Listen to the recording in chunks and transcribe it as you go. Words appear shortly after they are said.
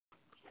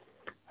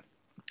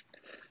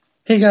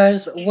Hey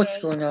guys, what's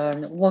going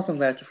on? Welcome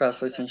back to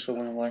Crossway Central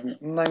 101.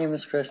 My name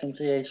is Chris, and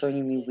today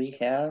joining me we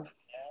have,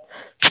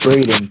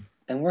 Braden.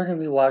 and we're going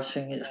to be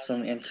watching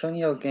some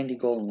Antonio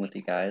Gandy-Golden with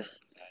you guys.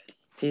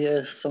 He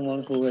is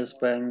someone who has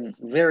been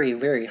very,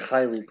 very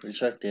highly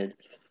projected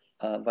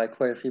by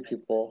quite a few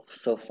people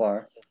so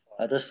far.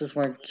 This is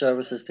Mark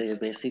Jarvis's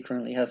database. He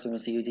currently has him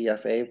as a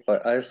UDFA,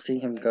 but I've seen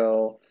him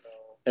go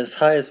as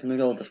high as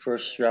middle of the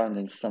first round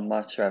in some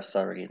mock drafts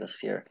already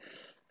this year.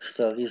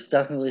 So he's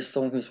definitely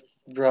someone who's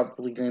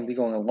probably going to be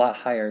going a lot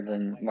higher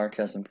than Mark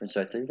has him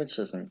projected, which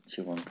isn't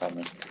too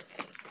uncommon.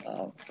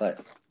 But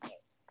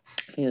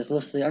he is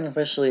listed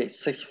unofficially at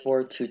 6'4",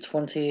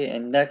 220,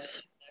 and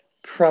that's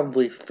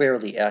probably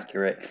fairly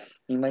accurate.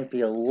 He might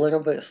be a little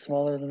bit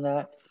smaller than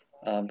that,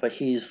 but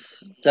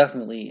he's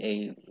definitely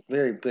a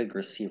very big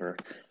receiver.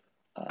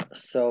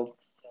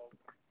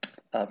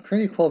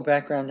 Pretty cool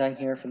background down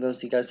here for those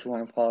of you guys who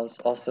want to pause.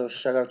 Also,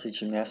 shout out to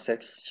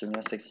gymnastics.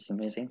 Gymnastics is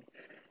amazing.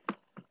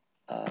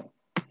 Uh,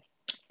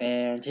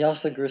 And he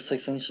also grew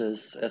 6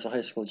 inches as a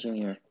high school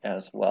junior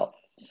as well.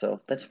 So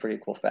that's a pretty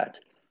cool fact.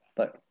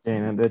 But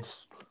Damn,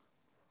 that's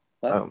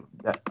what?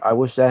 I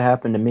wish that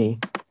happened to me.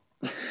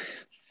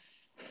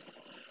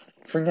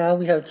 For now,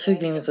 we have 2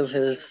 games of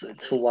his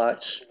to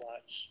watch.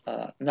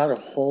 Not a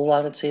whole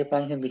lot of tape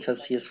on him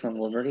because he is from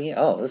Liberty.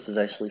 Oh, this is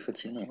actually for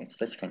 2 minutes.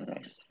 That's kind of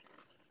nice.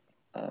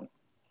 Um,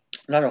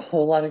 Not a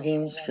whole lot of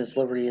games because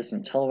Liberty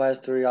isn't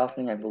televised very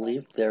often. I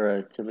believe they're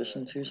a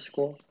Division II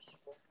school. Uh,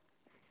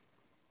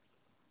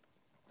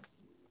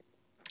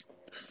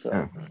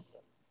 So,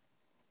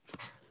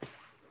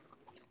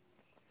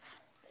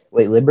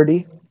 Wait,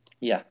 Liberty?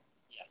 yeah.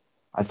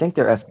 I think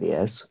they're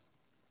FBS.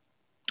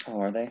 Oh,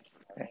 are they?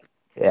 Okay.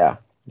 Yeah,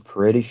 I'm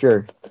pretty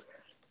sure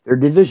they're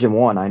Division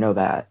One. I know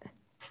that.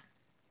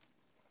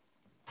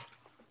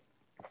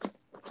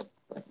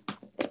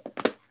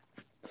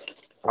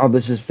 Oh,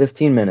 this is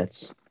 15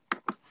 minutes.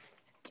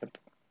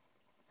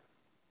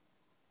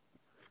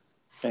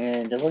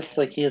 And it looks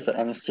like he is.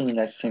 I'm assuming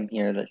that's him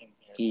here. That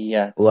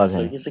yeah. So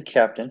 11. he's a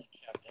captain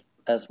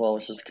as well,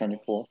 which is kind of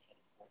cool.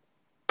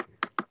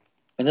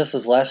 And this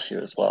was last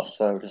year as well,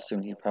 so I would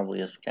assume he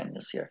probably is again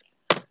this year.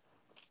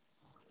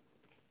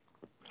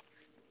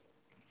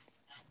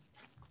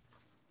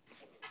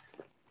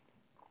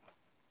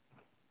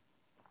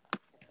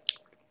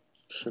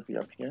 Should be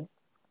up here.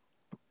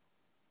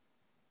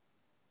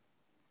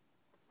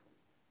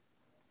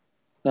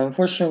 Now,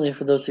 unfortunately,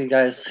 for those of you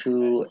guys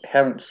who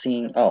haven't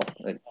seen,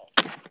 like,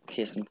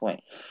 case in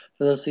point,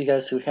 for those of you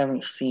guys who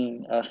haven't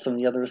seen some of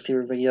the other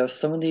receiver videos,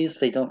 some of these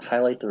they don't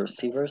highlight the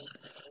receivers,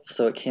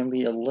 so it can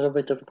be a little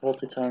bit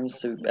difficult at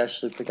times to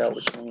actually pick out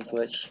which one is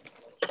which.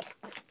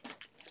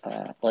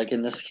 Like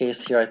in this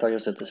case here, I thought he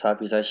was at the top.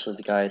 He's actually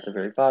the guy at the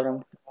very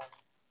bottom.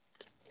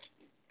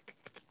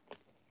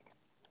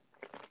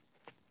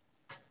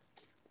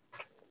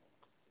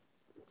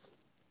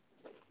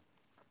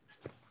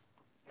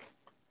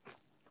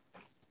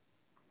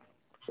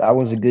 That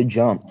was a good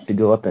jump to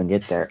go up and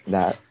get there.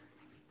 That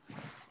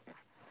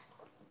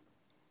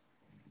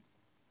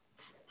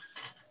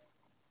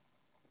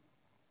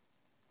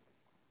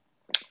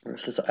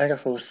Versus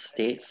Idaho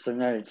State, so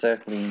not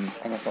exactly an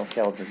NFL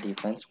caliber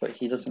defense, but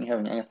he doesn't have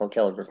an NFL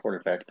caliber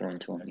quarterback throwing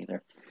to him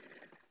either.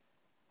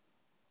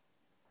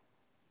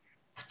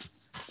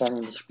 Bottom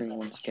of the screen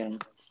once again.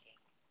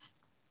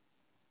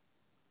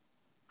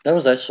 That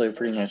was actually a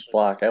pretty nice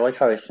block. I like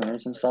how he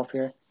centers himself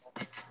here.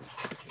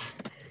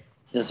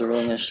 He does a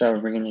really nice job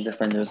of bringing the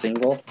defender's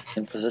angle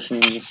and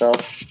positioning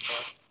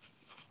himself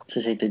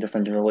to take the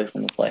defender away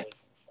from the play.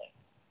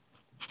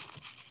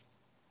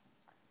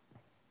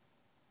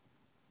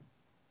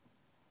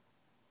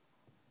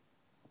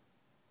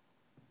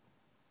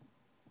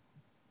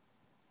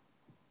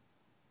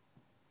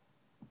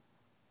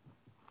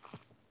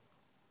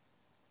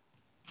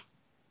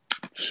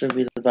 Should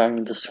be the bottom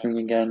of the screen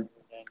again.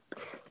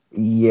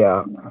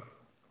 yeah.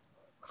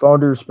 With all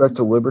due respect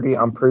to Liberty,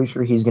 I'm pretty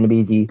sure he's going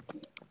to be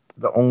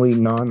the only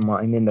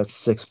non-lineman that's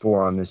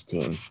 6'4" on this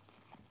team.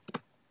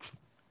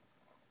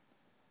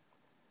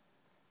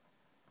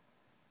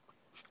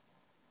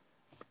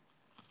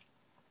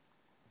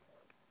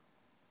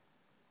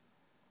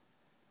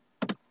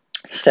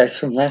 Stats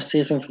from last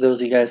season for those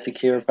of you guys who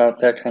care about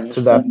that kind of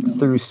So stuff. that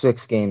through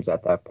 6 games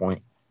at that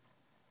point.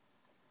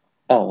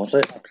 Oh, was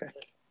it? Okay.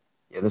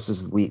 Yeah, this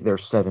is their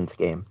 7th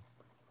game.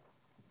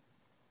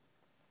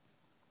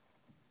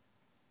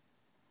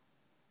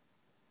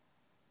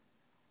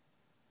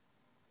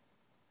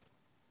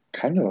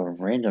 Kind of a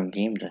random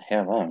game to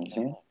have on,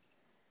 isn't it?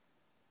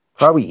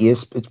 Probably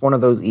it's one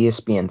of those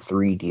ESPN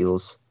 3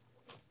 deals,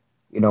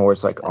 where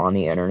it's like Yeah. on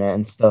the internet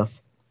and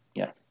stuff.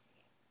 Yeah.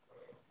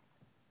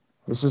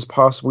 This is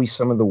possibly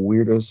some of the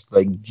weirdest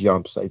like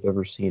jumps I've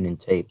ever seen in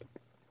tape.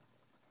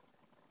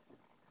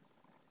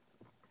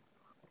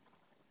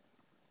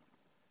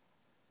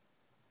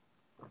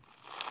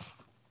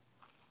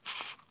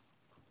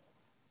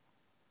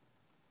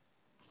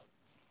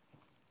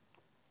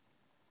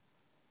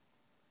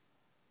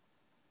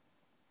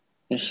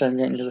 Is Shen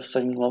getting to the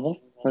second level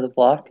for the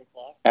block?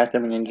 at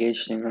them and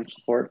engaged in run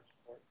support.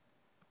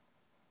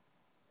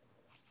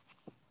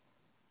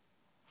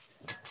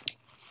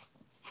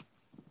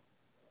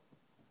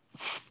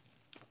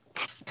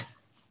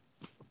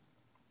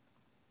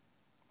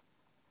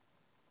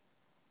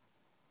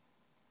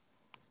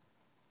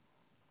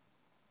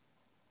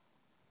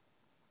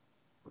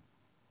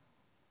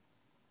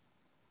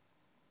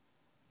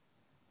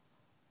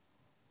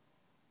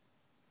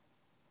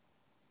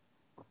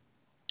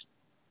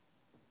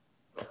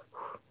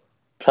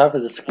 Top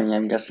of the screen,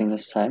 I'm guessing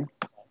this time.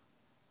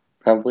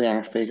 Probably on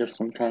a fade of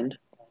some kind.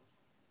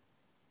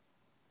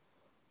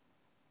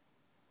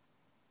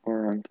 Or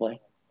a run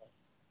play.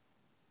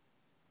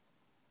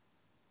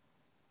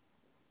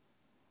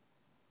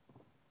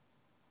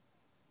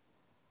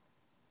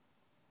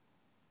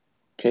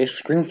 Okay,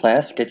 screen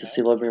pass. Get to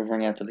see a little bit of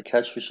running after the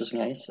catch, which is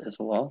nice as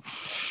well.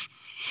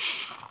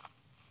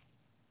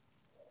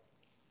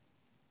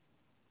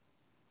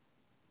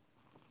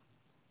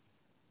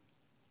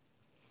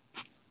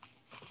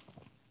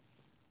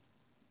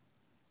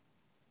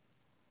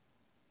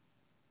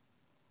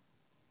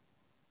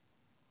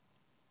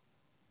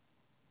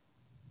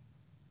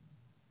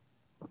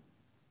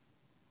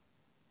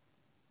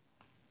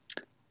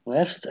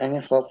 Last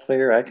NFL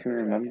player I can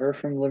remember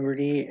from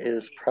Liberty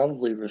is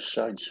probably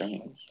Rashad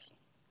Jones.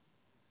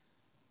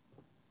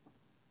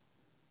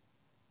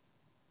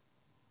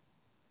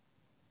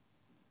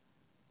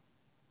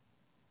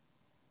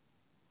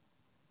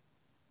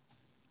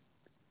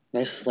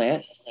 Nice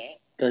slant.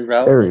 Good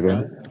route. There we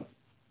go.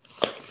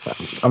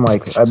 I'm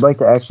like, I'd like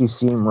to actually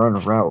see him run a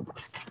route.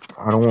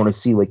 I don't want to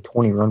see like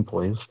 20 run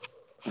plays.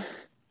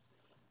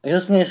 It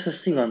is nice to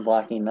see run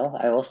blocking, though.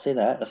 I will say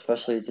that,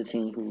 especially as a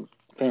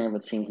fan of a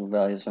team who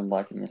values run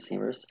blocking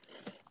receivers.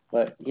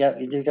 But yeah,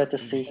 you do get to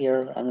see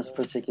here on this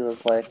particular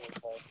play.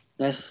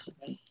 Nice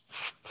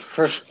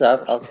first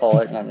step, I'll call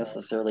it, not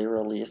necessarily a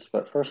release,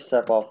 but first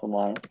step off the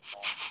line.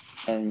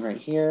 And right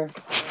here,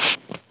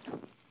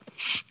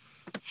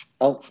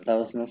 oh, that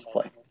was a nice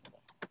play.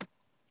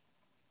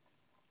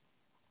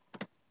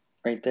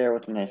 Right there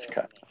with a nice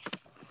cut.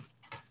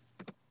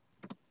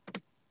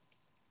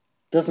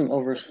 Doesn't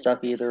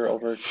overstep either,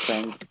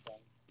 overextend.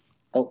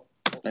 Oh,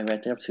 I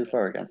went up too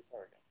far again.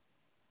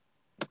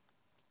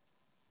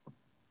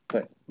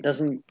 But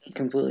doesn't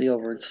completely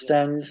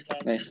overextend.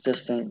 Nice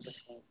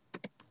distance.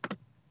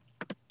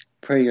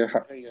 Pretty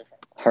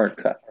hard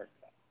cut.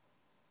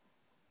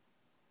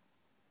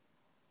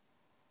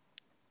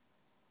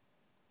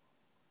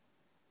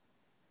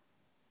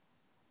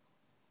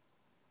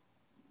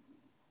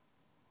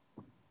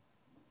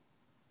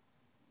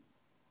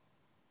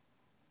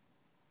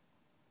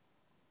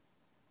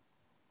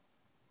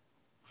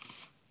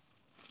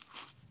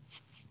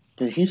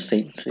 Did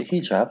he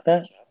drop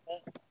that?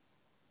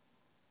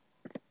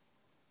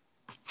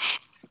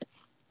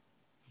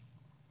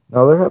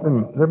 No,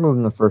 they're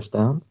moving the first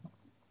down.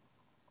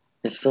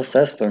 It still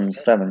says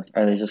 37.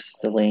 Are they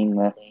just delaying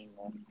the...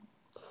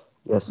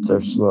 Yes, they're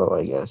slow,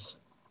 I guess.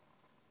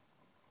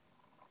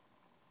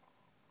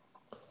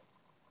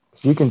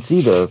 You can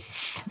see the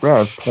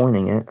ref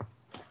pointing it.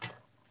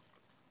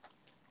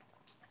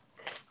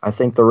 I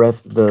think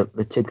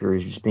the ticker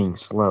is just being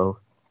slow.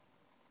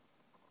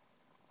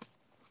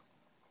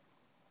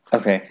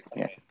 Okay,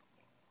 yeah.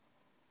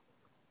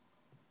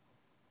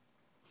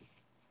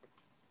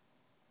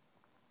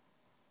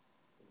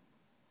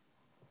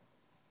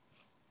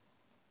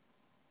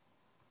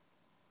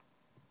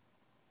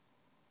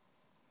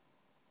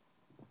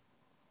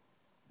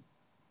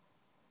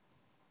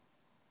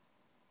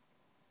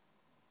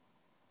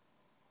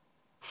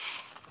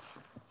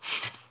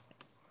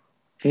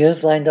 He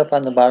is lined up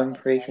on the bottom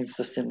pretty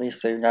consistently,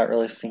 so you're not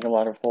really seeing a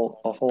whole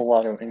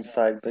lot of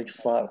inside big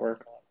slot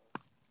work.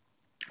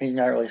 You're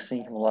not really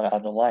seeing him a lot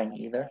on the line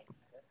either,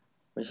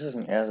 which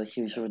isn't as a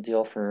huge of a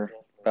deal for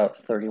about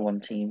 31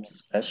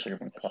 teams. That should have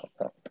been caught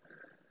though.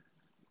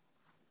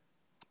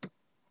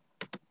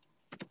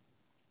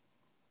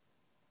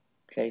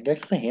 Okay,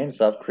 gets the hands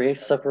up,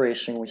 creates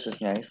separation, which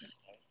is nice.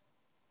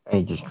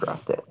 And he just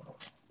dropped it.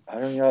 I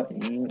don't know.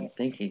 You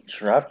think he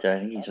dropped it? I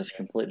think he just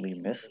completely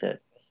missed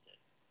it.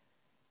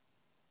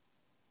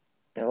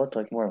 It looked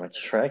like more of a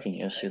tracking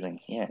issue than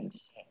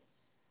hands.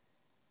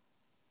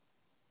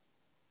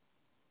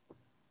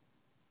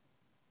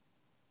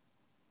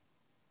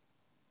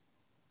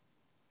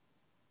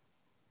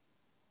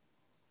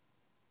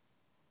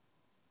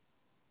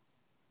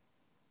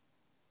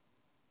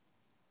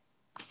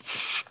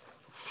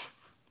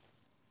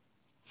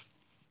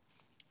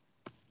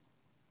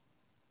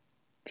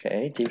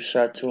 Okay, deep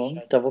shot to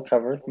him, double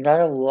covered. Not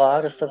a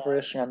lot of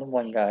separation on the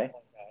one guy,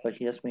 but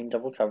he is being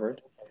double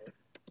covered.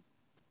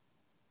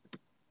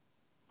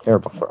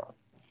 Terrible throw.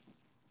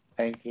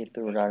 I think he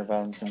threw it out of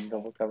bounds in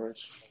double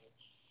coverage.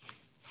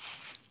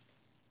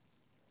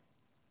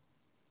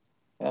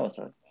 That was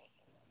a...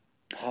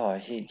 Oh, I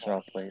hate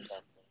drop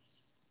plays.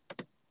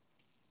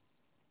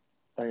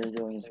 All you're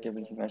doing is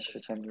giving him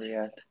extra time to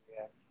react.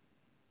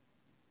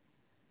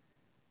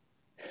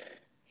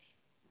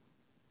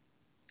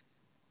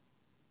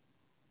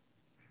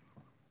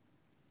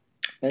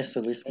 Nice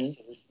release move.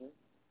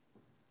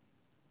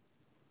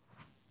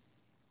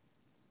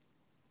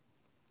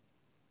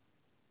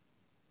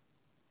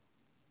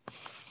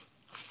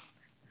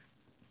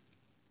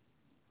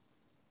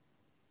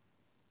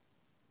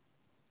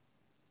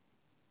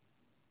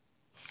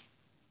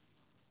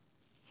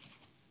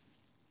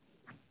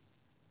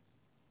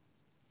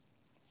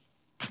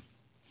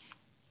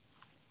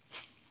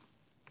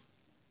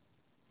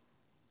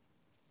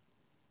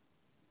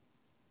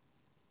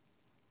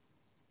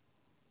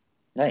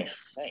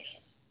 Nice.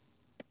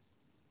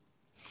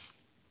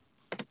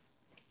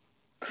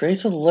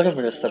 Creates a little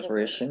bit of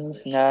separation.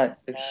 It's not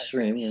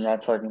extreme. You're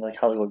not talking like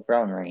Hollywood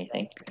Brown or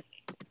anything.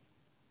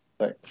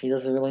 But he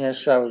does a really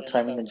nice job of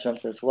timing the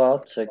jump as well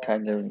to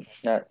kind of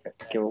not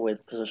give away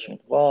the position of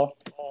the ball.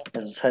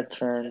 As his head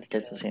turned,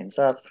 gets his hands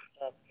up.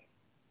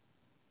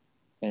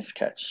 Nice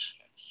catch.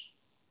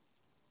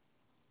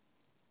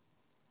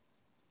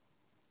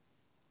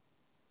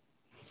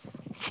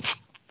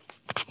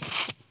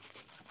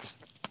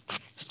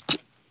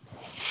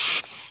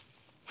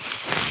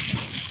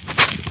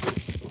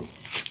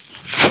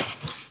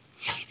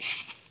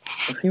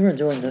 If he were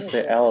doing this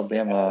at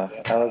Alabama,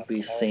 I would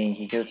be saying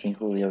he gives me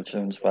Julio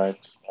Jones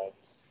vibes.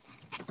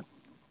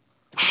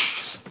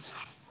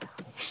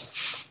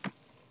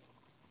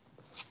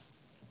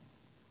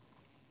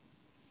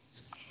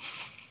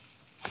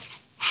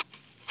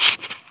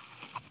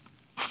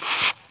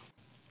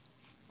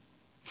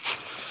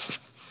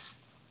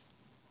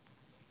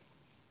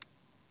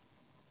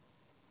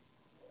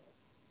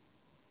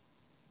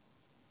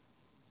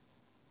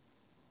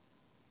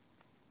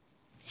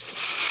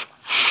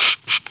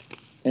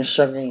 And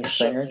shoving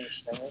centered.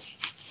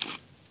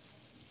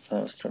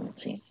 That was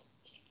 17.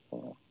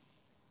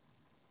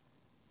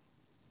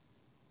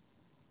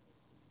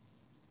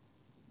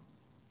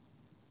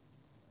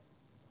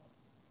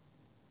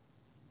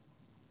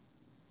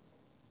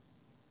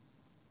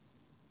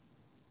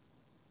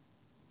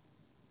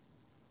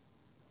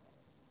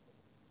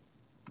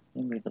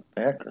 Maybe the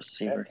back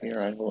receiver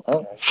here. I will.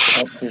 Oh,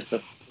 here's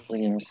the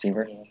leading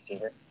receiver.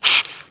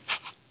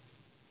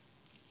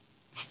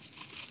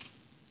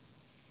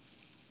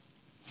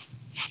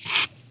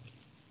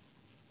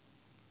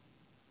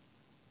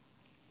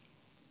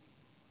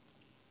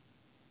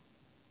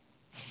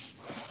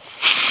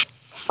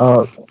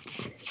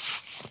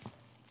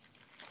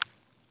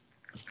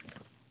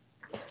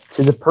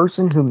 To the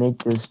person who made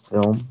this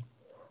film,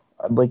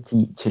 I'd like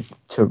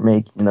to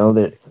make know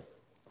that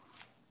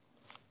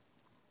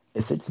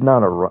if it's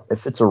not a run,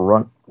 if it's a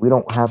run, we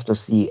don't have to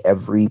see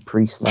every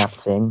pre-snap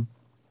thing.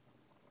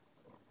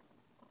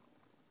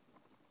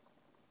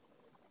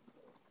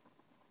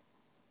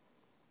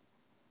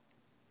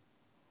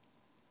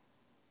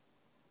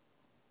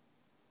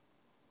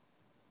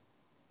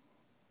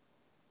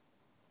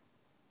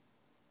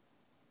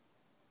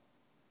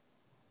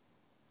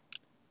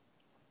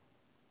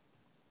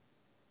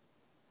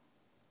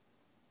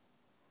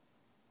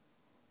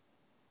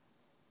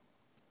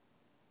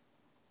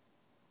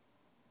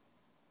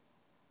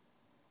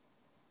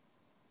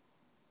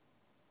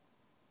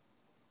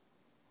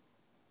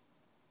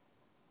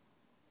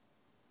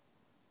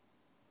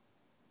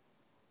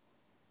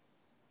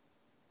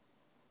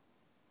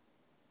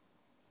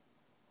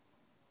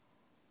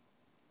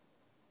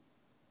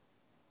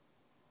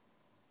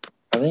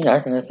 Are they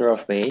not going to throw a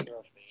fade?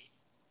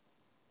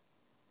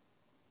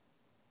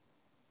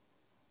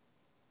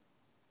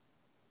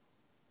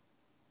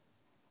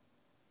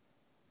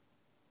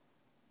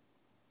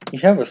 You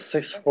have a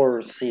 6'4"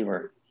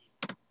 receiver.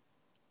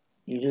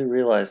 You do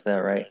realize that,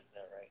 right?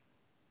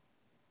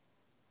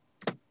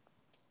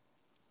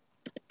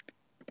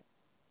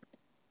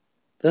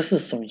 This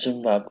is some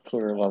Jim Bob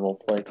Cooter level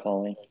play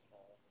calling.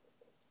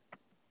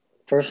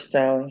 First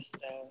down,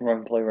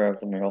 run play right up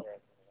the middle.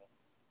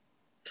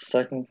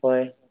 Second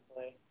play,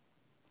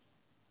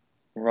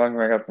 run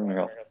right up the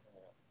middle.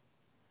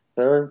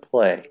 Third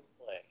play,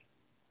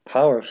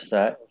 power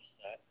set,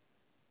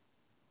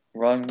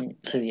 run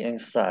to the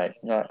inside.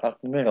 Not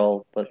up the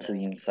middle, but to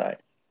the inside.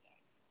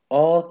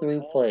 All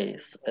 3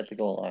 plays at the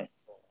goal line.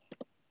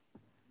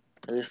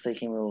 At least they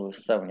came over with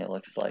 7, it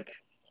looks like.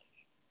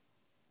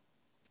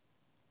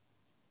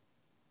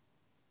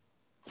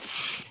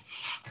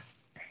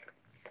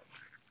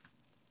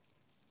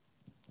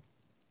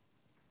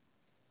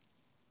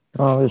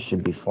 Oh, this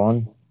should be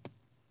fun.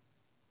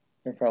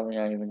 They're probably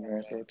not even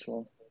going to throw it to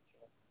him.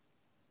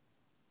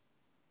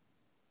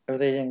 Or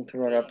they didn't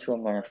throw it up to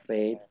him on a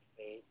fade.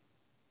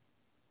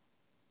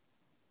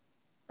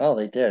 Oh,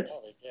 they did.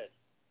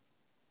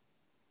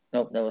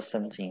 Nope, that was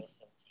 17.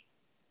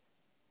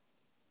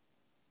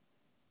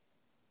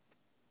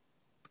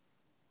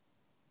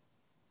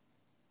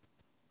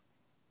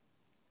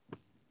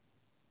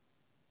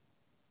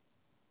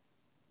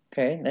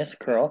 Okay, nice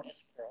curl.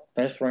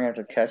 Nice run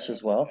after catch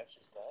as well.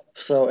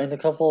 So in the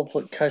couple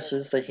of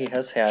catches that he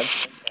has had,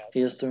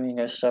 he is doing a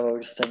nice job of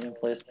extending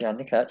plays beyond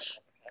the catch.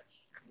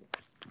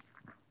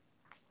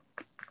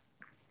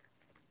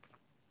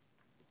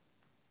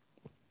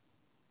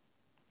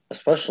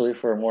 especially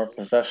for a more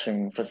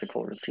possession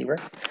physical receiver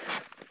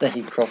that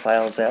he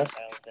profiles as.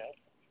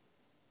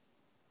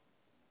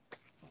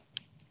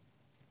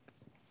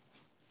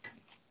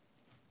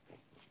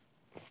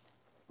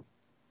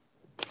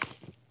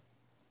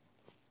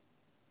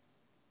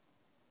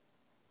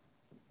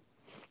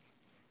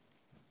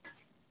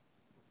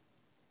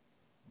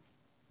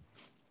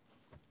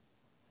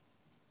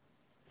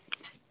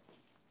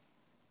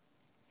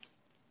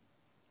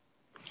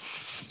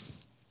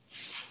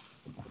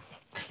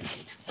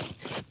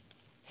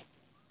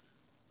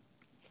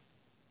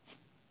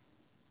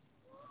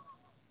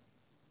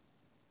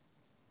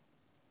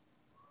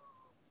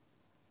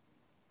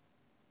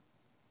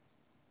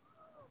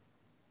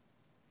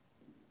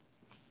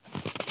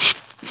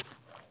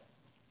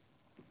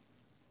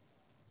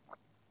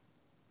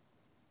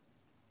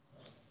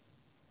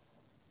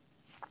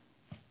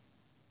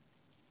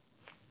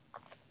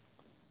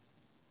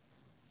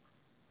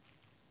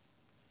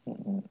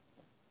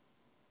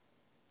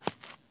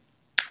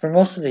 For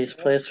most of these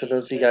plays, for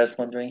those of you guys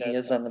wondering, he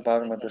is on the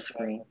bottom of the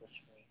screen,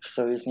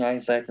 so he's not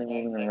exactly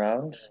moving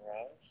around.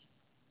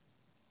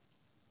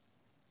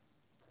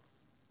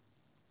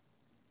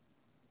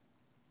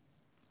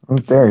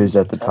 There he's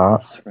at the Top of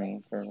top. the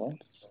screen for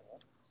once.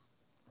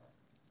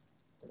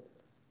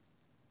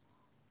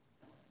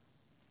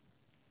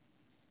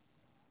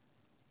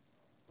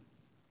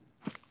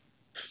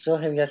 Still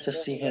have yet to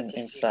see him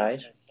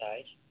inside.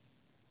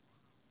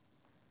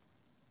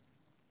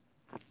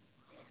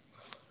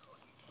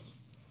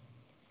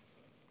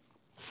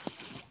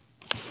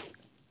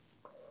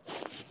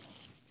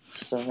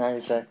 So not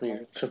exactly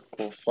your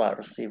typical slot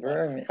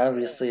receiver. I mean,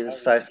 obviously the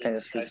size kind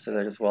of speaks to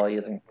that as well. He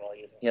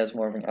has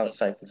more of an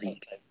outside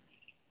physique.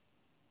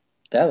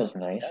 That was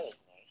nice.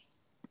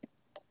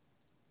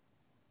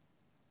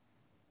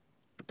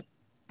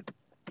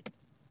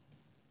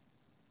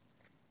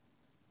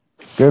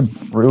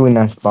 Good, really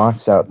nice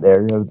box out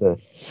there of the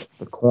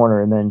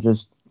corner, and then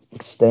just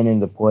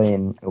extending the play,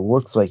 and it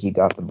looks like he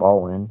got the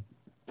ball in.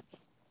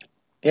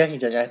 Yeah, he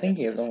did. I think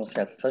he almost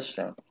got the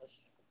touchdown.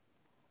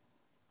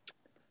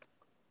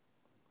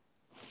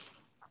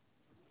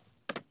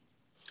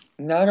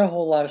 Not a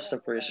whole lot of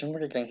separation,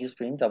 but again, he's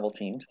being double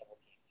teamed.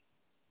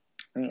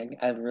 I mean,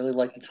 I really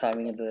like the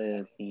timing of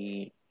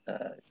the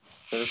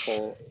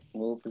vertical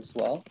move as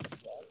well.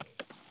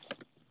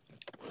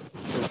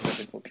 Good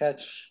vertical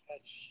catch.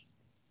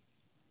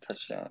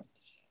 Touchdown.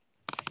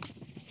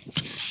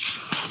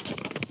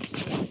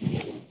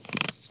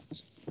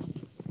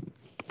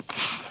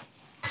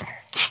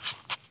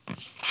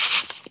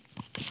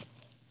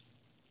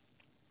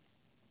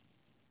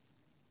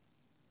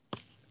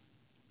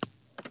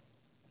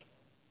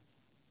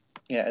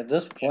 Yeah, at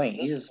this point,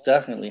 he is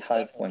definitely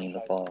high pointing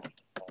the ball.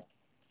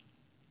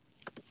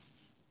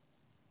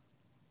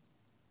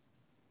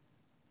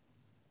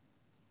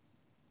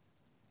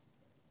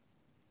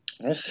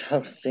 Nice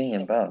job staying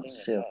in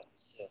bounds, too.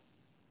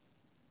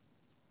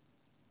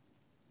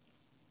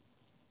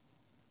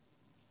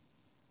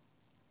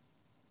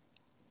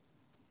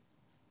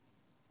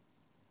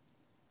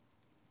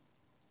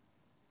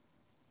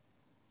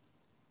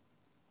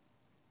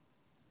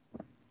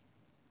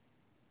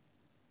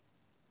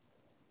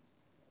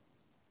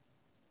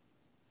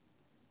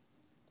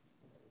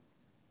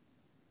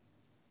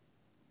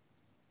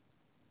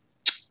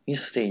 He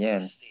stayed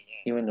in,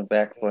 even the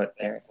back foot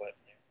there.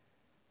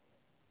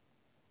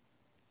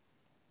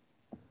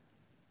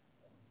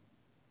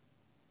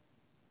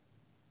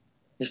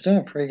 He's doing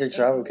a pretty good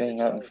job of getting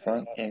out in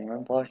front and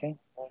run blocking.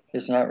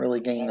 He's not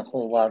really getting a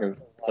whole lot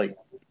of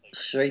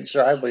straight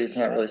drive, but he's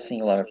not really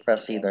seeing a lot of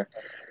press either.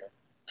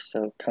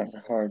 So kind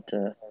of hard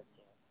to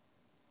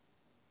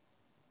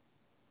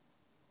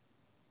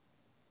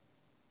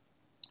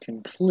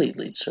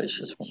completely judge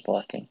his run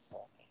blocking.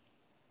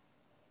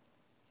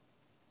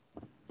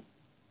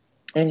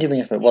 And even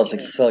if it was,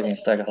 it's still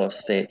against Idaho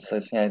State, so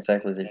it's not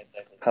exactly the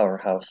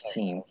powerhouse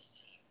team.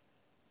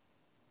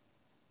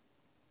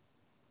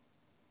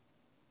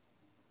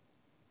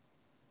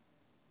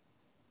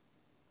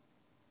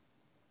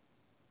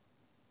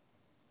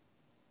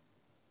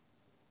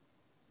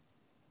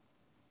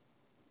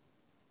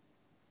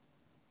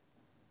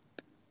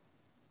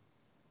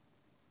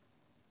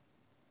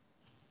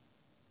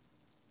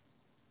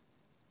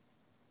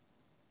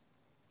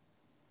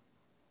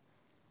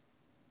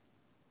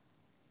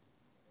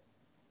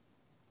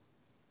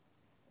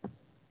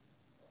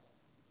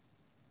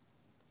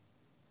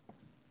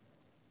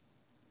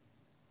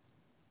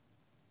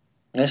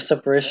 Nice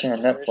separation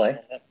on that play.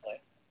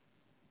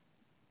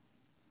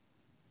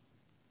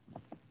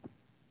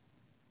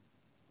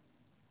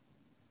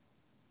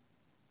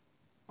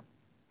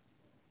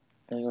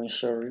 Are you going to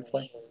show a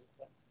replay?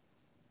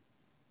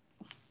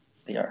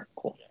 They are.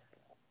 Cool.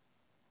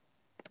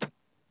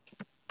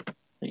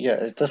 Yeah,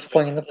 at this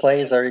point in the play,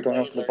 he's already going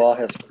over the ball,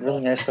 has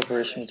really nice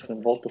separation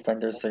between both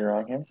defenders that are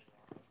on him.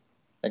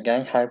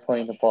 Again, high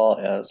pointing the ball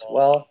as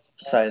well.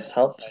 Size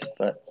helps,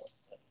 but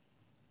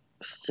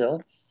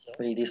still,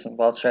 pretty decent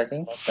ball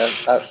tracking.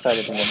 That's outside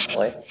of the one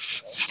play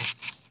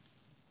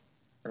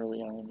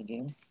early on in the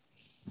game.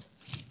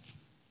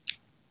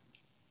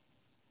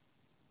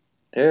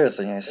 There's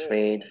a nice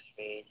fade.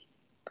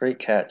 Great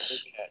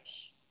catch.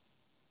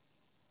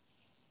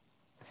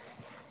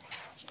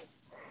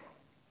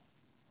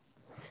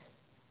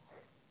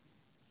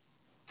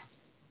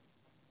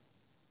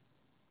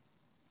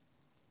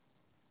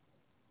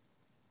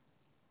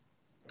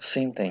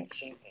 Same thing.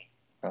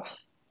 Oh.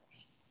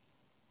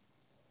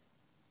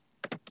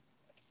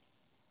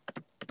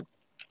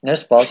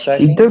 Nice ball He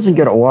striking. doesn't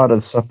get a lot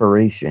of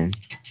separation.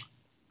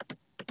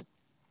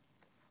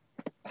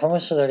 How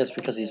much of that is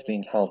because he's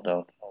being held,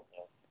 though?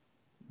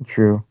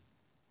 True.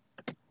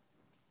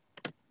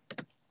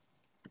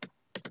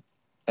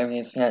 I mean,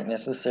 it's not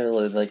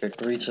necessarily like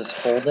egregious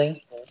holding,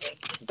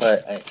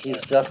 but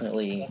he's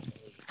definitely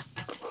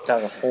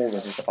got a hold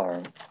of his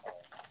arm.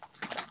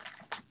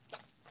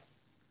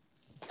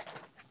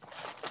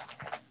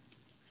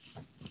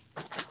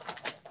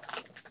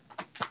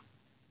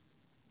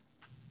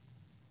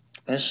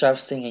 Nice job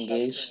staying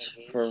engaged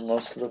for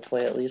most of the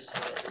play, at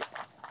least.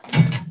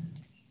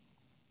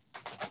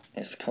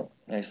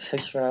 Nice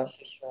hitch route.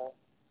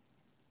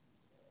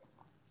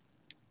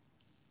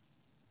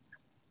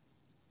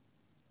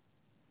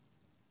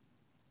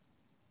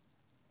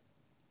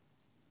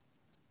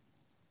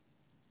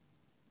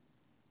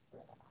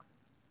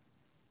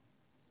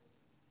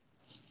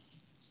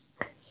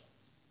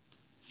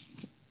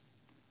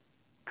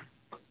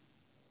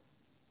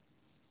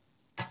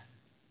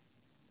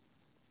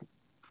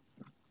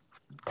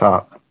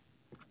 Top.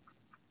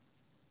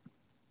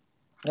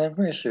 No, I'm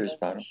pretty sure it's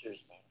bottom.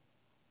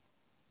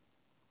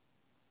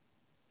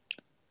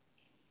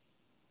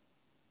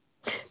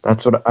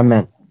 That's what I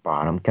meant.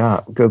 Bottom.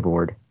 God, good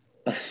lord.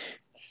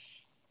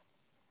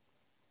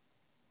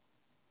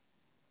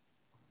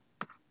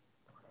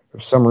 For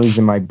some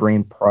reason, my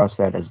brain processed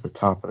that as the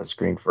top of the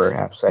screen for a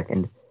half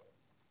second.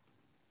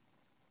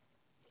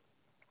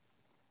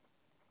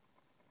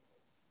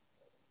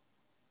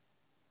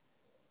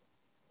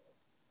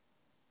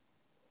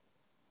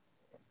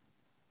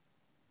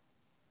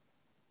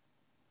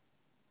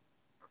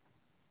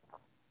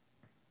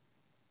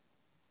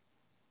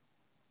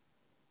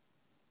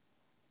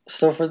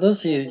 So for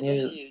those of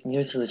you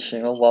new to the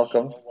channel,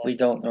 welcome. We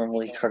don't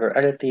normally cut or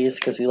edit these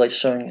because we like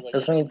showing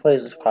as many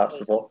plays as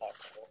possible,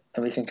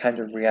 and we can kind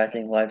of react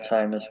in live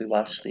time as we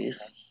watch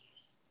these.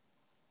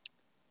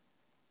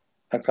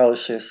 I probably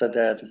should have said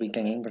that at the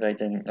beginning, but I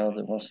didn't know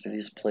that most of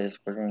these plays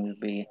were going to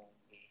be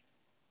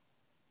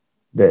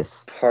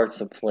This.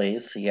 parts of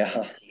plays,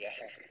 yeah.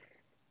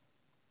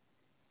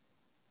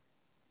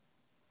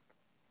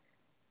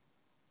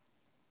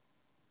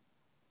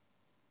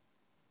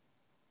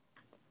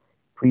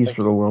 Please, Like,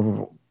 for the love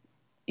of...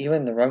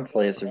 even the run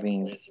plays are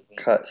being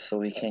cut, so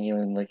we can't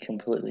even like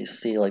completely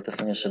see like the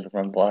finish of the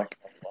run block.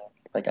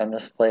 Like on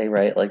this play,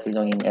 right? Like we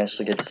don't even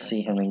actually get to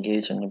see him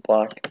engage in the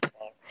block.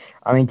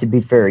 I mean, to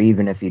be fair,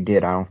 even if you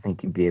did, I don't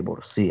think you'd be able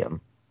to see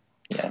him.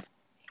 Yeah.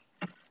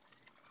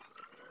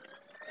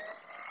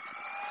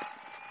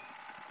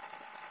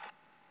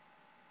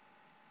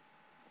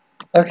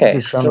 Okay, That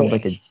just sounded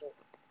like a...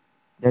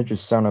 That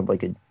just sounded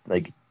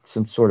like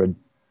some sort of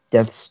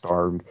Death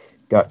Star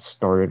got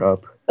started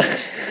up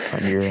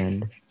on your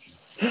end.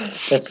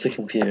 That's the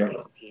computer.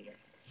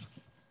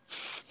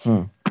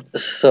 Hmm.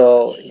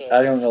 So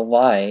I don't know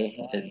why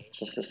it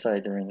just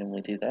decided to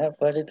randomly do that,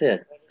 but it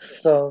did.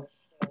 So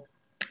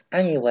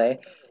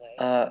anyway,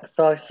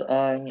 thoughts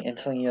on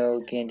Antonio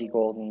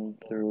Gandy-Golden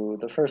through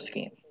the first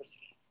game?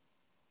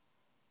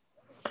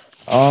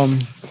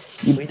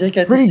 We did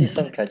get to see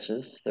some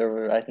catches. There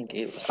were, I think,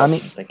 8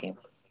 receptions that game.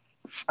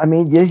 I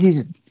mean, yeah, he's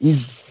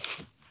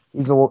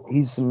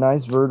a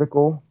nice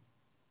vertical.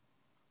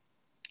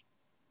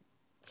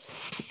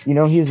 You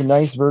know, he's a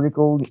nice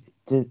vertical.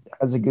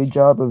 Has a good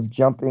job of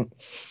jumping.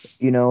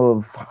 You know,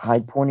 of high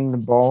pointing the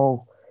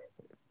ball.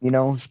 You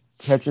know,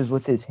 catches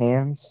with his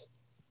hands.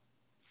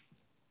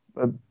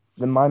 But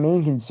my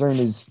main concern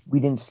is we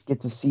didn't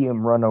get to see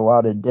him run a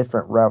lot of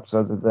different routes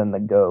other than the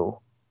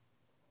go.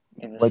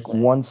 Like slant.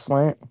 one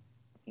slant.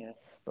 Yeah.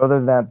 Other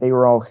than that, they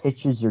were all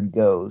hitches or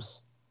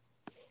goes.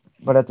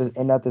 But at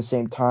the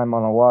same time,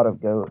 on a lot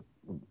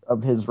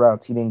of his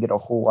routes, he didn't get a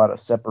whole lot of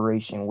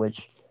separation,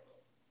 which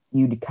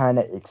you'd kind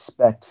of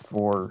expect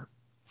for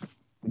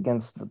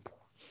against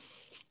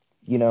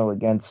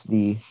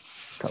the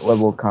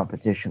level of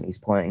competition he's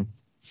playing.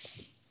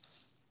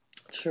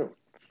 True.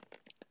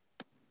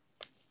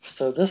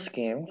 So this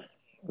game,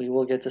 we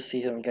will get to see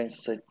him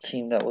against a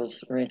team that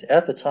was ranked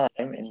at the time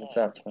in the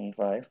top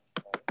 25.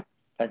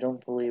 I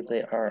don't believe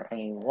they are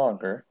any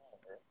longer.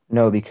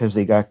 No, because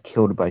they got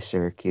killed by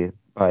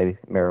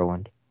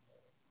Maryland.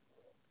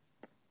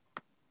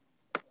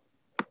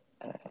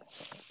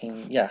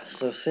 And yeah,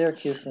 so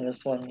Syracuse in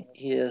this one,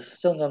 he is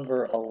still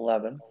number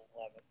 11.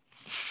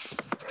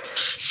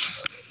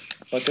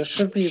 But this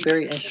should be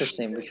very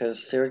interesting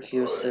because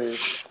Syracuse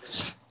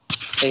is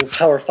a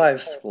Power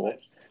 5 school,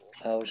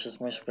 which is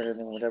much better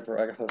than whatever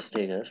Idaho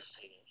State is.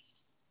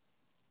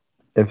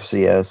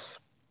 FCS.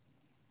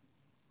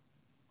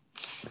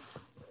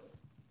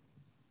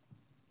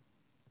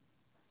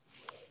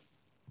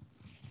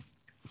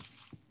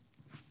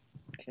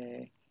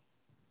 Okay.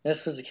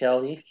 Nice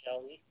physicality.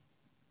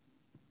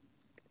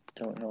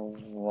 Don't know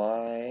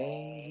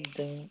why he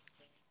didn't.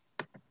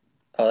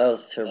 Oh, that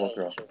was a terrible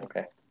throw.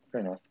 Okay,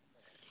 fair enough.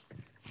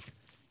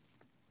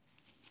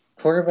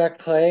 Quarterback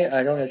play,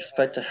 I don't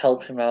expect to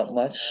help him out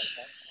much.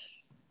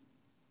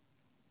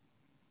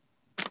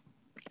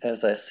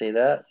 As I say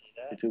that,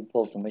 the dude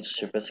pulls the Mitch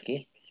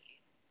Trubisky.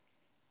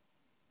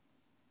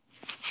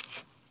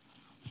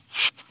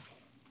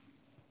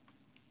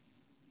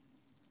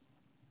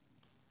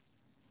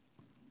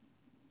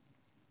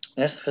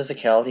 Nice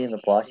physicality in the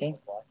blocking.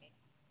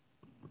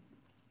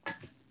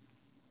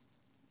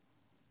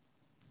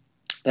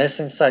 Nice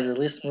inside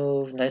release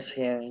move, nice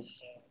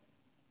hands.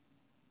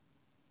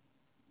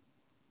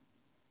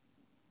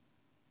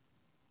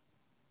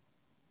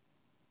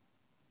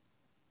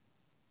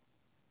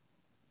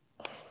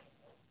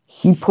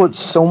 He put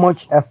so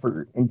much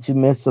effort into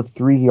miss a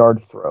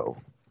 3-yard throw.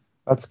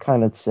 That's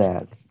kind of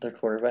sad. The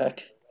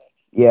quarterback.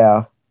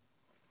 Yeah.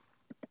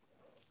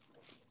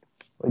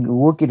 Like,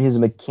 look at his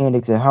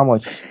mechanics and how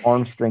much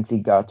arm strength he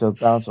got to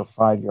bounce a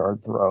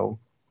 5-yard throw.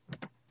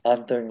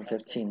 On 3rd and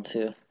 15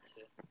 too.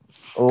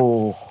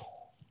 Oh.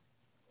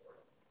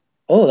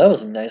 Oh, that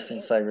was a nice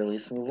inside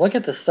release move. Look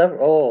at the seven.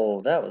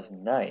 Oh, that was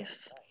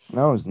nice.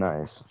 That was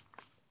nice.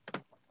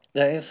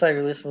 That inside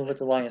release move with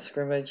the line of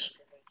scrimmage.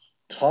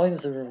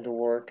 Tons of room to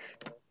work.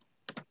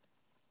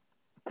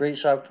 Great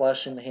shot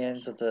flash in the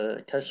hands at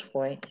the touch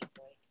point.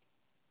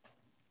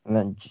 And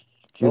then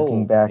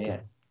juking Oh, back.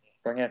 man.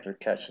 Run after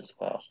catch as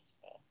well.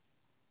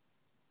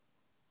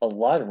 A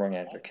lot of run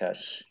after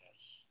catch,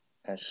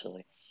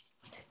 actually.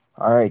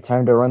 All right,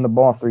 time to run the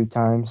ball 3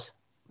 times.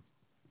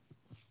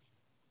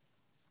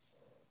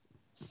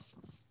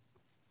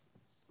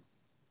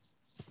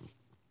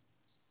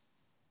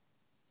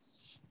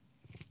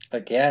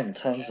 Again,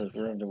 tons of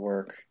room to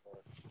work.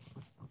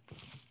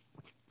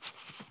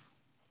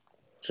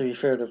 To be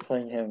fair, they're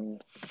playing him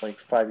like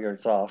 5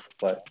 yards off,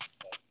 but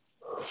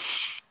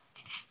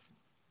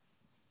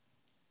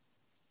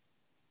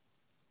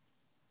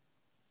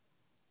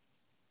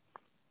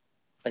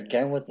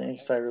again with the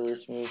inside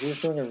release move,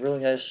 he's doing a really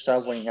nice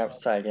job winning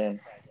outside in.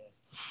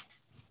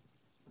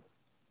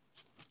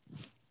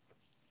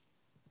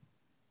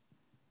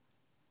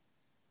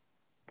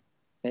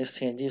 Nice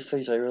hand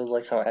usage. I really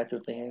like how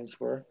active the hands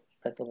were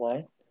at the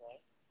line.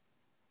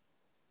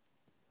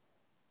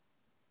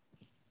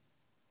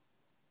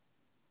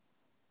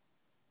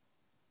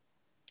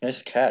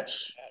 Nice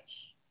catch.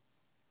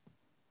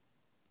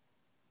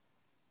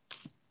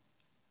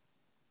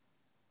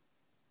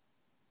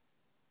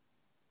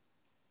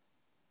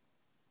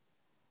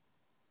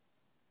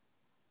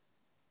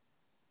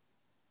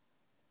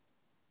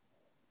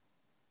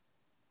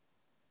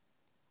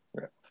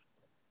 Rip.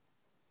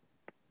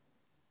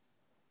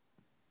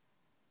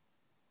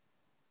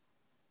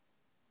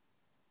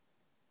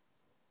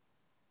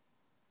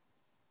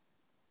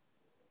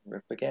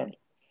 Rip again.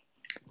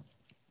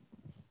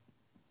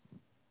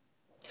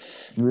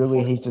 You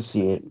really hate to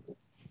see it.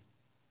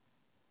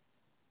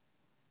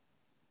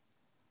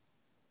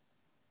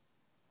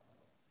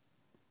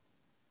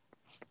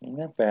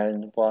 Not bad in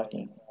the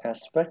blocking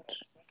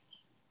aspect.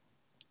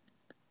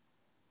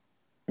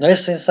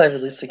 Nice inside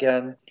release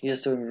again.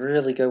 He's doing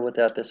really good with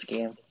that this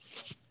game.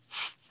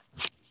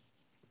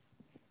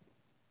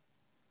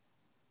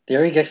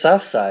 There he gets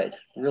outside.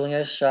 Really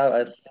nice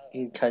shot.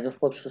 He kind of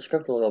flips the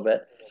script a little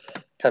bit.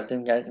 Kept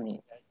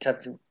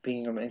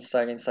being him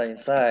inside.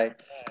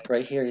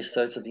 Right here, he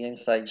starts with the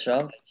inside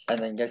jump and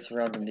then gets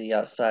around to the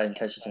outside and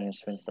catches in his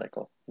spin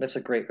cycle. That's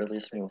a great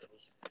release move.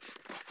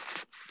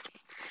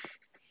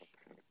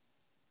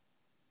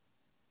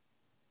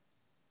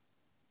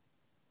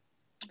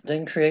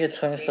 Didn't create a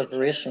ton of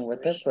separation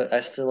with it, but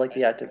I still like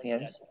the active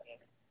hands.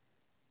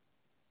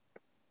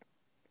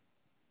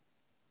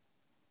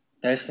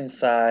 Nice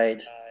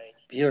inside.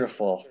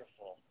 Beautiful.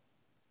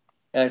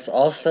 And it's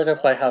all set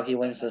up by how he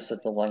wins this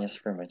at the line of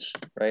scrimmage,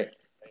 right?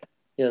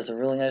 He has a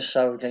really nice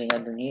shot of getting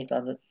underneath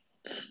on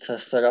to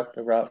set up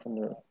the route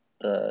from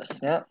the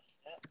snap.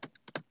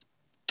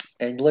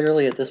 And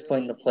literally at this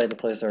point in the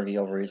play's already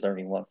over. He's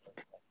already won.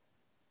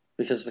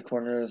 Because the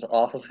corner is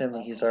off of him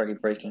and he's already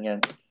breaking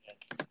in.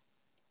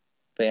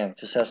 Bam.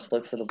 Just has to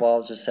look for the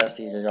ball. Just has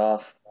to get it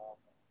off.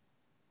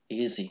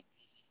 Easy.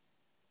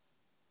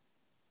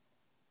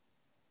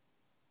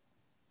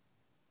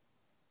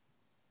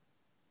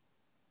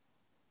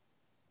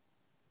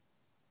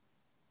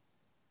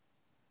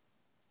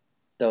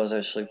 That was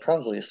actually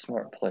probably a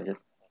smart play.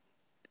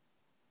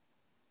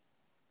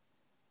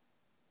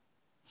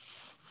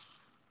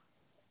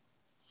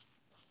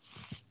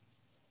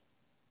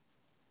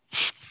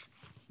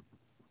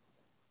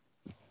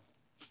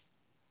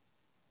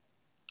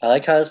 I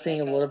like how it's being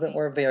a little bit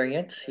more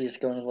variant. He's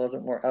going a little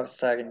bit more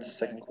outside in the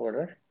second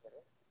quarter.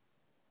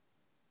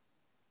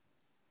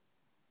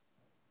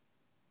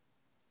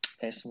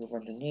 Nice move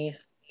underneath.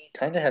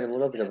 Kind of had a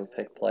little bit of a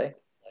pick play.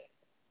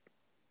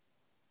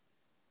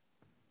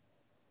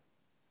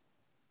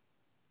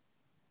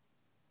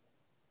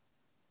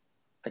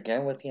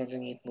 Again with the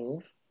underneath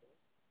move.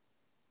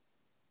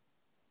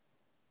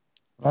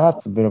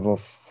 That's a bit of a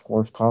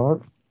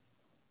horsepower.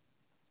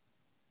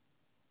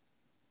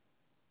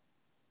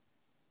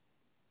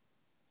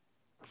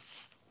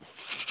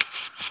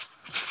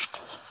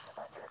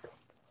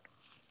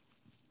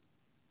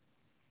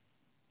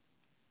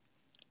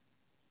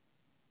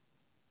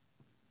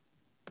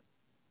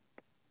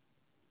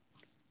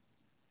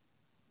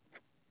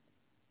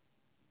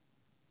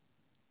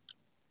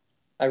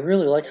 I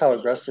really like how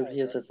aggressive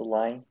he is at the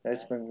line.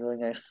 That's been really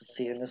nice to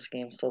see in this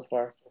game so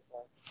far.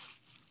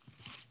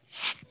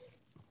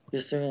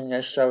 He's doing a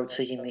nice job of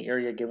taking the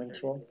area given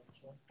to him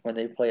when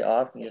they play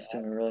off, and he's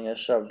doing a really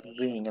nice job of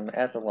beating him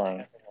at the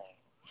line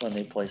when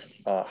they play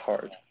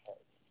hard.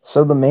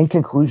 So the main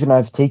conclusion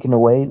I've taken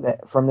away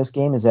from this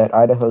game is that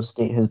Idaho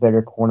State has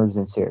better corners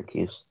than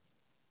Syracuse.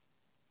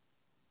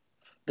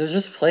 They're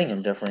just playing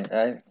him different.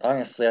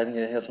 Honestly, I think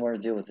it has more to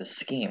do with the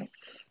scheme.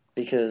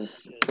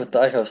 Because with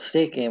the Idaho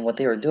State game, what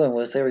they were doing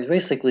was they were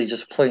basically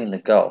just playing the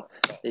go.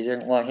 They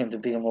didn't want him to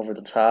beat him over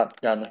the top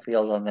down the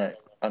field on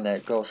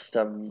that go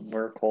stem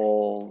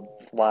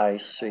vertical fly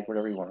streak,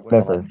 whatever you want to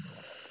call it. Whatever.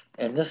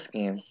 In this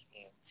game,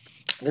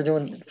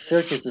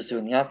 Syracuse is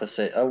doing the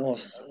opposite.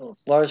 Almost a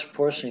large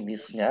portion of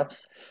these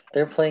snaps,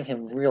 they're playing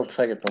him real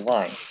tight at the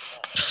line.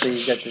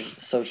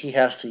 So he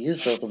has to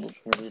use those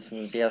release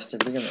moves. He has to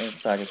bring him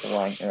inside of the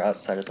line or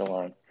outside of the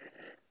line,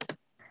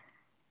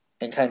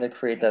 and kind of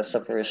create that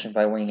separation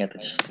by winning at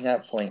the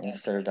snap point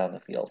instead of down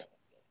the field.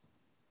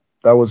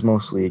 That was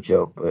mostly a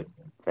joke, but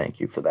thank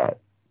you for that.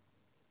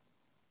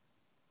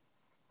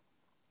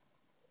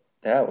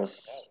 That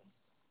was.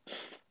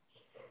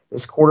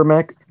 This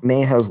quarterback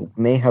may have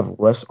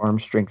less arm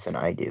strength than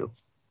I do.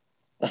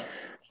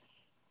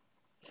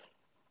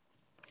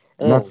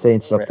 I'm not Oh,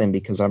 saying rip. something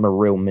because I'm a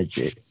real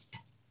midget.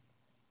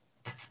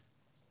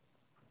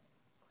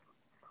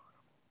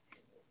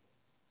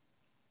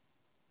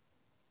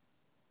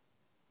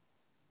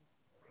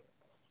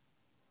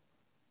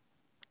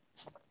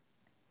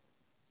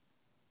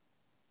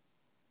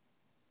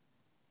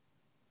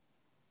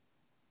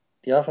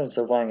 The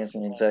offensive line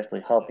isn't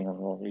exactly helping him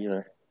well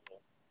either.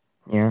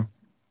 Yeah.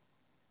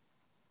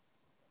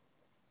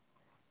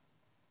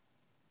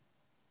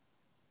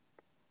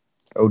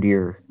 Oh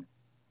dear.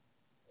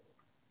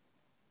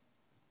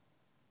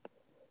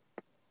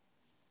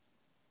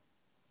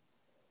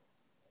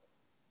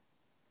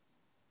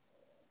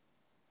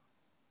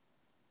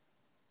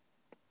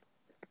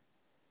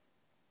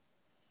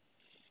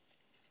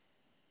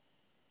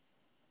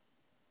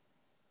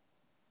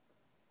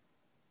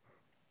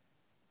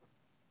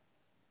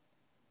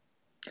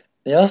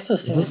 They also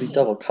Is seem to be this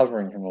double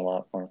covering him a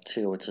lot more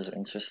too, which is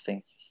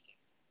interesting.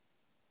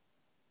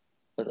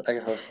 With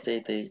Idaho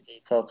State, they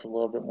felt a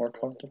little bit more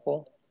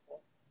comfortable.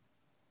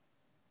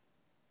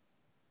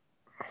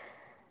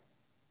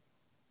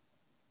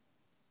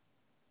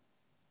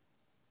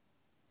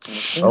 And it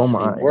oh seems to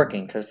be my.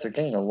 working because they're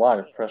getting a lot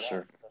of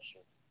pressure.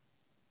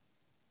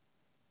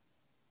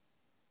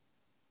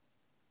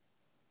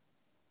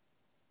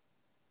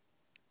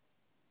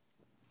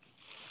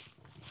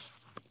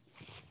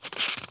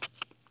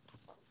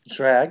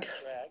 Drag.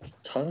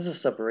 Tons of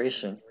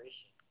separation.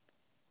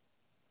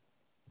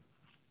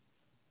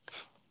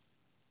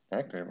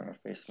 That could have been a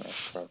face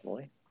mask,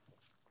 probably.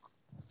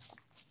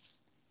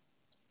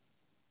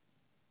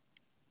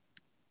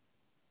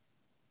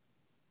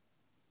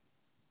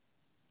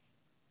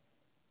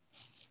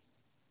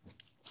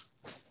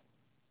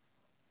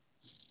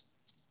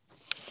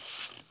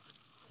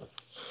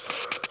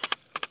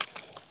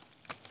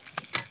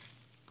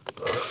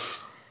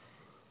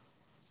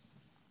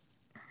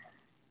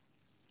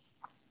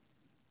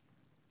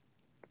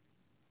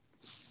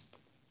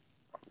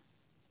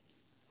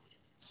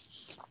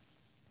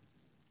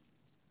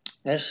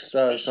 Nice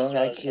zone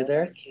IQ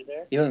there.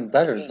 Even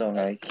better zone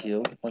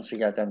IQ once he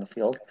got down the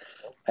field.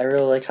 I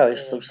really like how he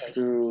slips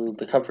through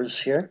the coverage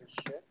here,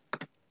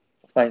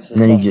 finds the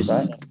And then he soft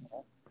spot, just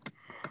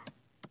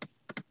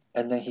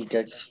and then he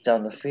gets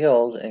down the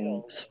field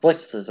and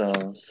splits the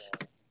zones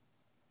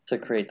to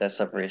create that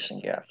separation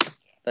gap.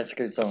 That's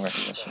good zone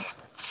recognition.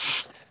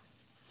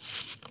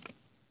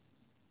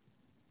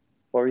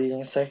 What were you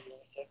gonna say?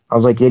 I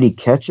was like, did he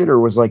catch it or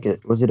was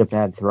it a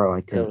bad throw?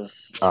 I It couldn't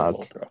was a uh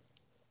terrible throw.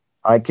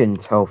 I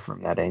couldn't tell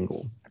from that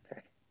angle.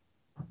 Okay.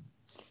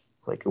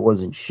 Like it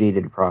wasn't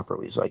shaded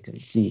properly, so I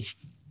couldn't see.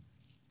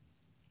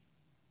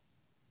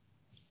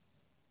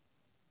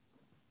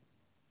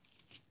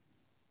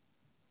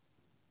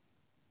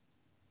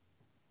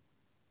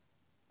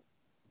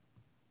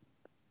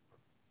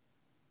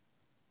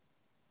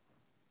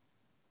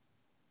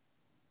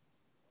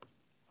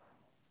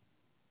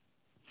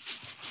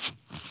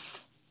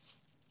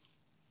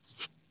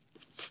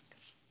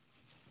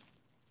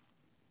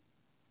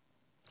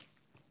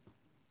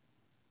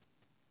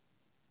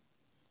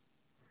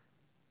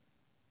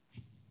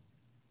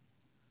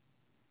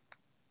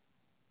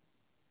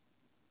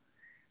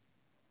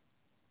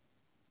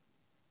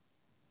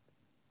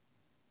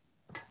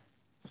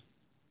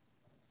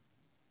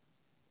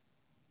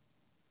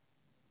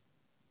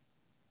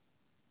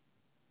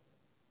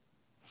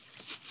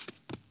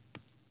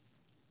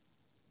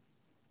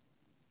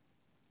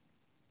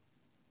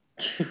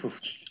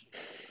 huge.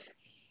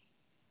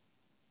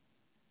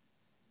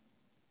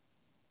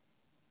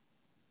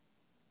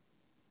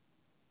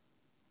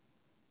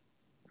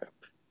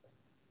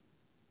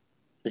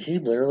 He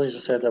literally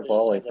just had that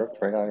ball like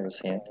ripped right out of his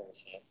hand.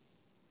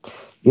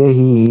 Yeah,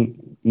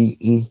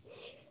 he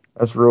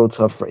that's real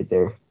tough right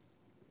there.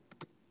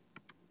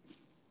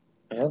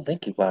 I don't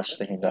think he botched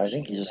the hand. I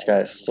think he just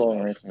got it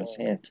stolen right from his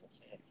hand.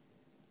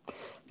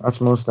 That's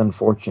most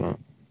unfortunate.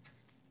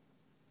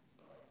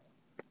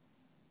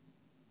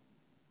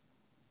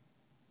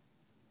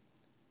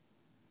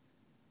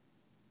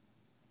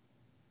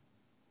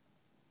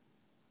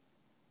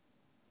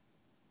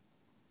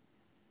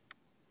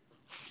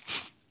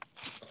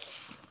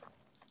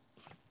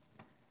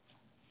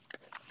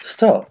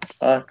 So,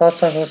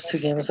 thoughts on those two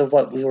games of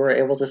what we were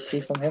able to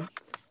see from him?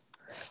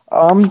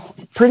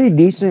 Pretty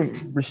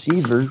decent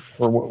receiver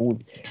for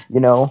you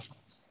know,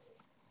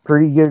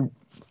 pretty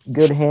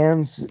good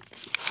hands.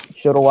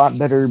 Showed a lot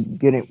better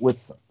getting with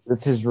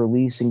his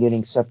release and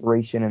getting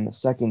separation in the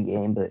second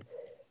game, but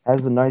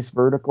has a nice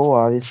vertical.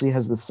 Obviously,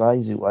 has the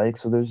size you like.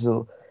 So there's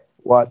a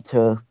lot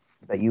to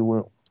that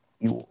you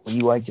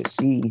like to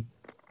see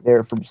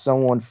there from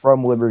someone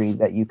from Liberty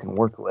that you can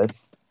work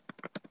with.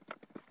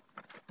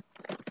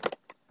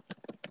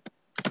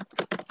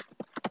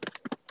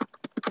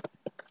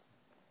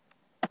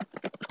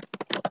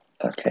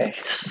 Okay,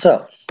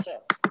 so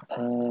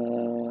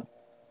uh,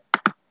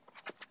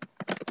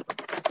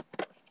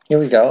 here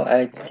we go.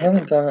 I've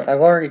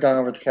already gone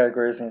over the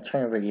categories in a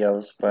ton of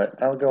videos,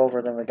 but I'll go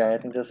over them again. I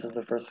think this is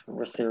the first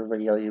receiver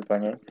video you've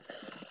been in.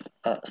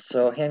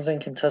 So hands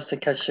and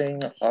contested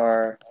catching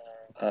are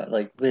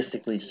like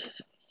basically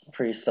just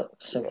pretty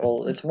Yeah,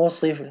 simple. It's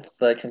mostly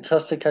the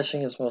contested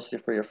catching is mostly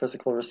for your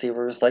physical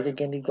receivers, like a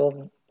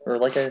Gandy-Golden or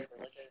like a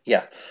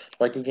yeah,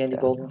 like a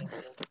yeah, Gandy-Golden.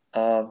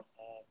 Um,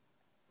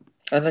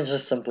 and then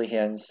just simply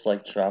hands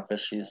like drop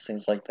issues,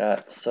 things like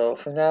that. So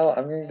for now,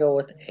 I'm gonna go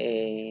with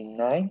a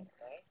 9.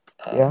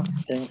 Uh, yeah.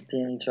 didn't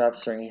see any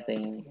drops or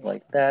anything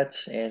like that,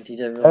 and he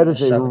did a really That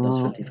nice is a job in those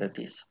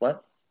 50-50s.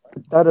 What?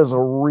 that is a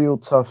real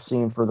tough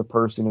scene for the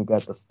person who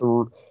got the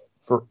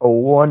for a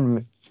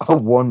one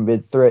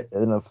mid threat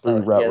and a three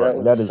Oh route yeah,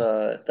 running.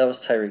 that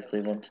was Tyree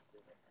Cleveland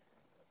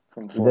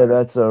from That Florida.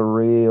 that's a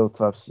real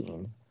tough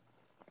scene.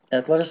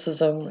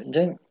 Athleticism,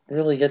 didn't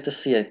really get to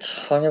see a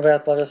ton of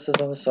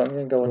athleticism, so I'm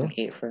gonna go with Yeah, an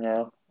 8 for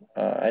now.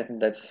 I think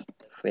that's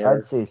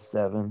I'd fair. say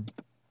 7.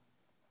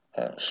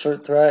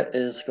 Short threat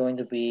is going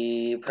to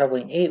be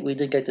probably an 8. We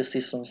did get to see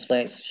some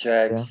slants,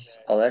 Yeah, jags,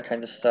 all that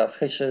kind of stuff,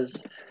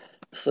 hitches,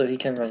 so he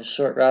can run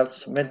short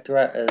routes. Mid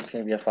threat is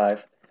going to be a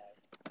 5.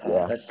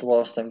 yeah. That's the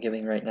lowest I'm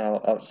giving right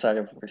now outside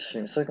of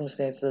extreme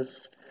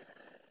circumstances.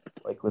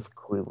 Like with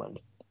Cleveland,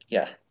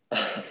 Yeah.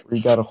 where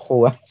you got a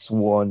whole ass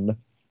one.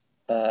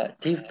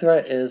 Deep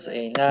threat is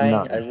a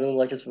 9. I 9. really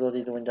like his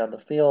ability to win down the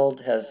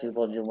field. Has the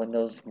ability to win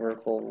those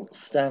vertical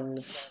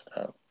stems.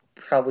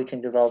 Probably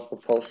can develop the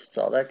posts,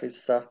 all that good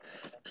stuff.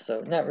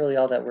 So not really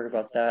all that worried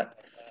about that.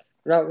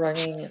 Route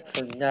running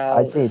for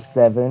I'd now say is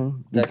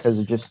 7 because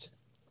of that's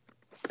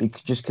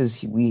just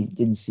because we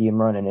didn't see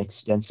him run an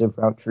extensive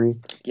route tree.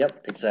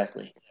 yep,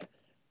 exactly.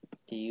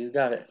 You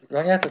got it.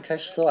 Running after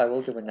catch though, I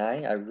will give a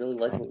 9. I really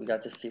like Yeah, what we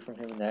got to see from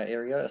him in that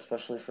area,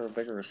 especially for a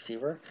bigger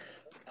receiver.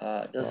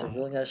 Does a yeah,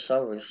 really nice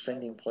job of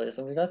extending plays,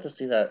 and we got to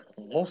see that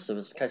most of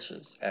his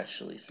catches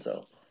actually.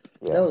 So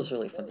that yeah, was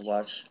really fun to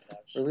watch.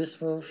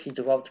 Release move, he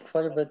developed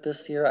quite a bit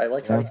this year. I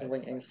like how he yeah, can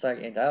win inside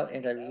and out,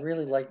 and I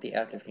really like the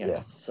active yeah.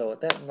 hands. So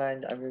with that in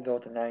mind, I'm gonna go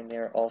with a 9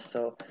 there.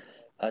 Also,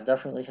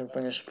 definitely can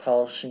finish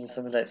polishing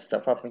some of that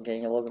step up and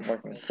getting a little bit more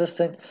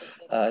consistent,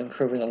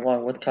 improving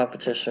along with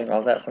competition,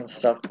 all that fun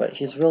stuff. But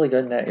he's really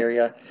good in that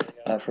area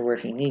for where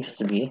he needs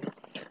to be.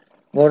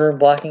 Motor and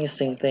blocking,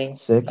 same thing.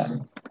 6.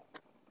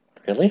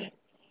 Really?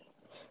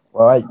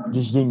 Well, I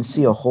just didn't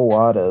see a whole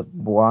lot of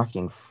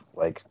blocking,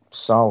 like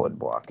solid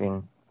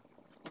blocking.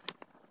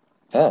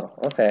 Oh,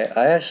 okay.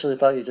 I actually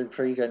thought he did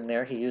pretty good in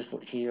there. He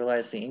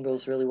utilized the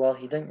angles really well.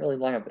 He didn't really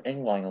line up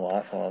in line a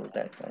lot. Oh,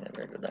 that line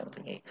never go down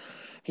to 8.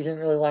 He didn't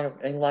really line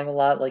up in line a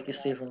lot like you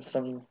see from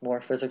some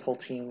more physical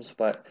teams,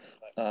 but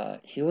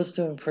he was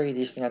doing pretty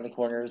decent on the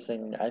corners,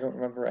 and I don't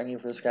remember any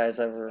of his guys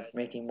ever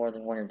making more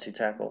than 1 or 2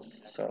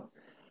 tackles. So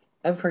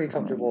I'm pretty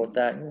comfortable with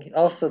that. And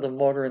also the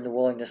motor and the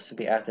willingness to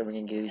be active and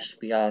engaged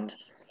beyond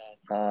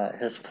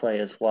his play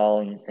as well,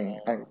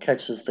 and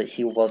catches that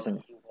he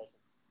wasn't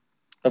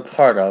a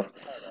part of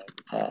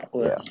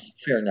Yeah, was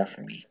fair enough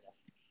for me.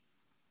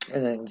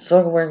 And then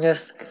zone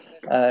awareness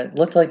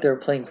looked like they were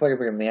playing quite a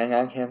bit of man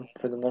on him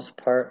for the most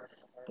part.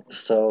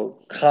 So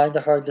kind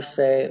of hard to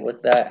say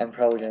with that. I'm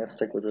probably going to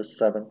stick with a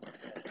 7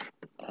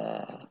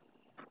 uh,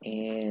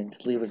 and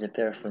leave it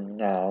there for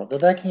now. Though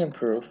that can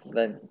improve.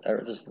 Then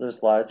there's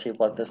a lot of tape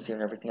left this year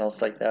and everything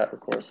else like that, of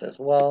course, as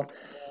well.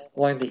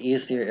 One of the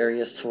easier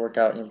areas to work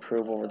out and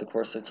improve over the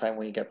course of time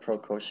when you get pro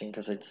coaching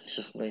because it's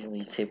just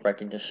mainly tape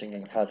recognition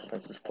and how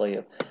defenses play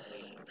you.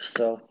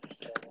 So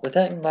with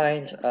that in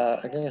mind,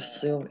 I'm going to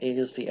assume 8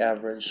 is the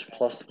average,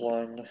 plus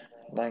 1,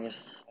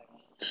 minus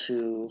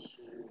 2,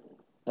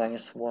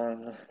 minus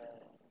 1,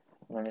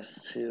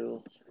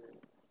 -2,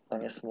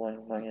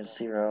 -1,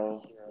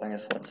 -0,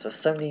 -1. So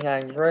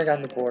 79 right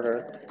on the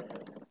border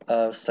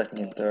of second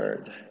and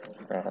third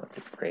round.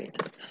 Great.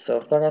 So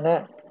thought on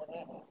that?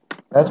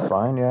 That's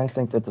fine. Yeah, I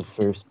think that's a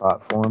fair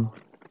spot for him.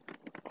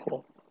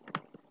 Cool.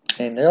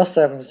 And they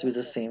also happens to be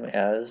the same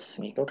as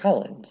Nico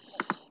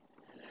Collins.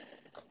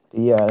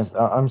 Yeah,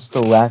 I'm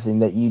still laughing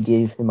that you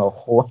gave him a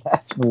whole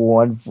ass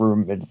 1 for a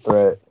mid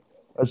threat.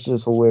 That's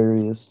just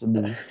hilarious to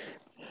me.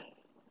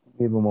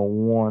 Give him a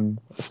 1.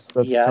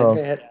 That's Yeah, tough.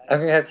 I'm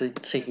gonna have to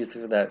take you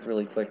through that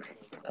really quick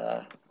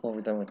when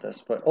we're done with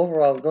this. But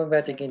overall, going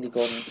back to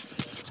Gandy-Golden,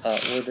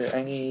 were there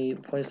any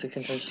points of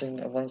contention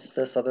amongst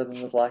this other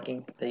than the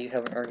blocking that you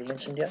haven't already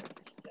mentioned yet?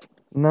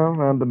 No,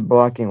 the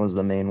blocking was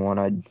the main one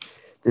I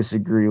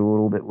disagree a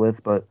little bit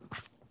with, but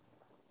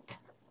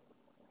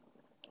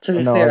To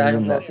be no, fair, other I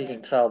don't than know that, if you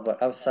can tell,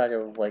 but outside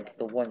of like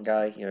the one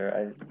guy here,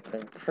 I've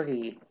been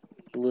pretty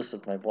loose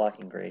with my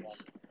blocking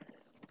grades.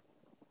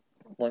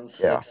 One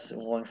yeah, six,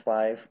 1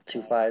 5,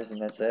 2 5s,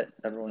 and that's it.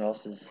 Everyone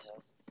else is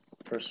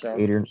first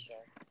round. 8 or,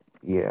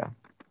 yeah.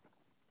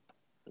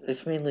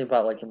 It's mainly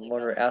about like the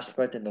motor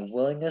aspect and the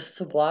willingness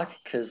to block,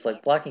 because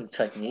like blocking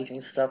technique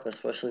and stuff,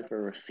 especially for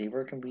a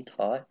receiver, can be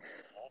taught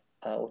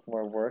with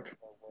more work.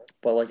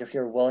 But like if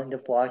you're willing to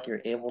block,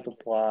 you're able to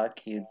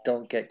block. You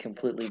don't get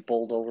completely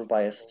bowled over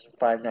by a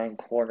 5'9"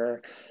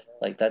 corner,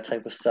 like that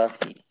type of stuff.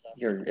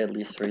 You're at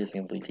least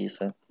reasonably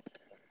decent.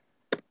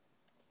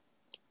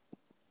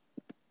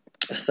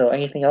 So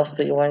anything else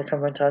that you want to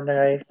comment on that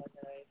I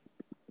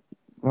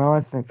Well,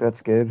 I think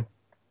that's good.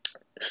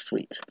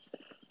 sweet.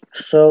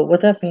 So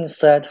with that being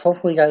said,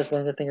 hopefully you guys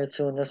learned a thing or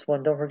two in this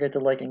one. Don't forget to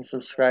like and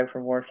subscribe for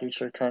more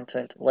future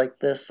content like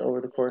this over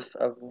the course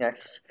of the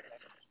next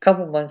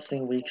couple months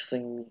and weeks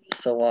and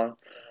so on.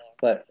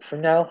 But for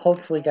now,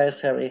 hopefully you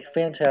guys have a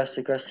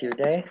fantastic rest of your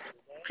day.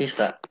 Peace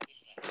out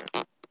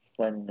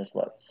when this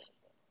loads.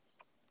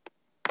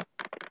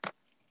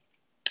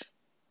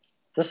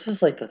 This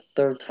is like the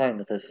third time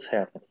that this has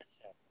happened.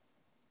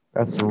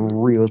 That's a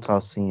real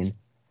tough scene.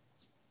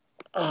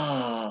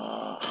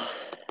 Ah,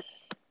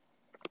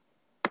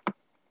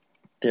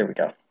 there we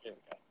go.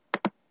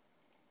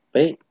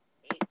 Wait.